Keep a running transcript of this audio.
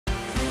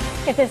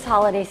If this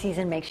holiday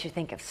season makes you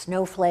think of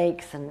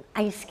snowflakes and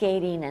ice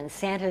skating and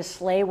Santa's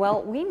sleigh,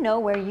 well, we know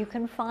where you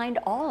can find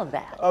all of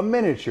that. A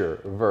miniature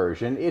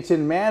version. It's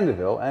in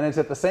Mandeville, and it's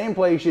at the same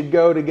place you'd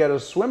go to get a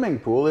swimming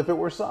pool if it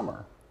were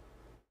summer.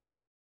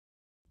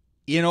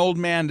 In Old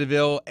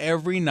Mandeville,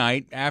 every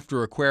night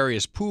after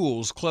Aquarius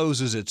Pools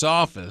closes its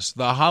office,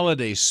 the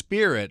holiday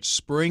spirit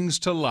springs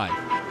to life.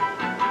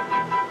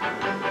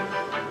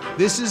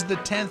 This is the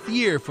 10th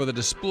year for the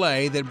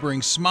display that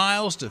brings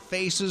smiles to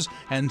faces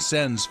and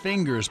sends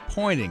fingers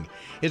pointing.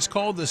 It's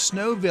called the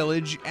Snow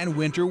Village and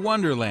Winter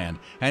Wonderland,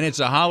 and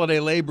it's a holiday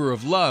labor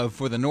of love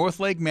for the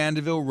North Lake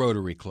Mandeville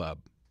Rotary Club.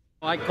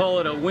 I call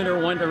it a Winter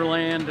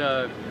Wonderland,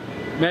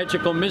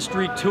 magical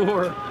mystery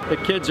tour. The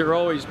kids are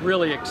always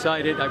really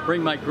excited. I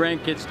bring my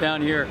grandkids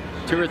down here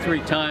 2 or 3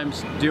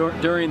 times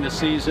during the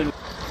season.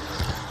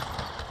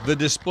 The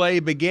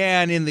display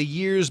began in the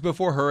years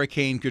before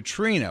Hurricane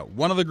Katrina.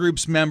 One of the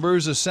group's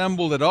members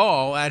assembled it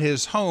all at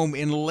his home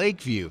in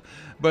Lakeview.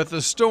 But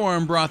the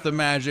storm brought the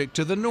magic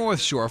to the North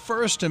Shore,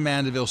 first to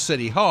Mandeville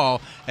City Hall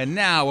and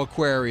now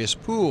Aquarius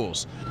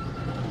Pools.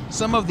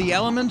 Some of the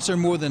elements are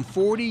more than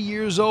 40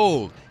 years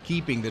old.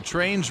 Keeping the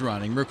trains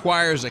running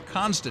requires a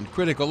constant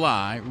critical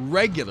eye,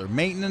 regular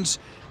maintenance,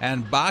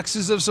 and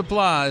boxes of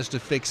supplies to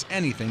fix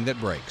anything that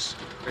breaks.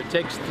 It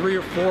takes 3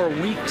 or 4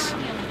 weeks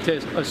to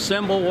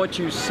assemble what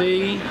you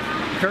see,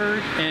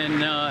 Kurt,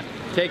 and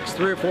takes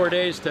 3 or 4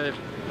 days to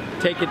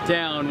take it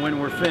down when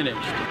we're finished.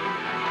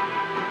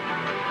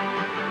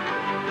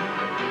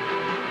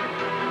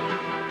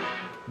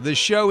 The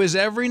show is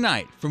every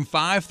night from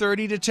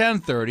 5:30 to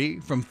 10:30,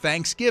 from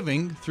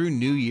Thanksgiving through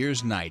New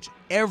Year's night.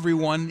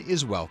 Everyone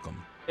is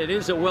welcome. It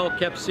is a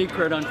well-kept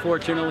secret,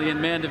 unfortunately, in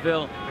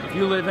Mandeville. If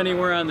you live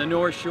anywhere on the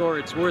North Shore,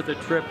 it's worth a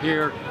trip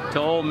here to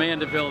Old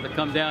Mandeville to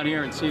come down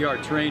here and see our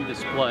train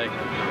display.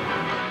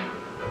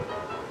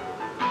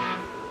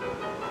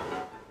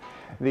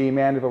 The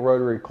Mandeville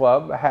Rotary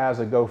Club has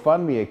a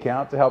GoFundMe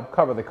account to help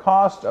cover the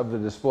cost of the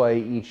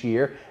display each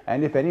year,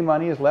 and if any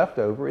money is left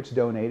over, it's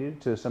donated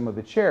to some of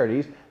the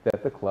charities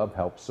that the club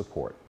helps support.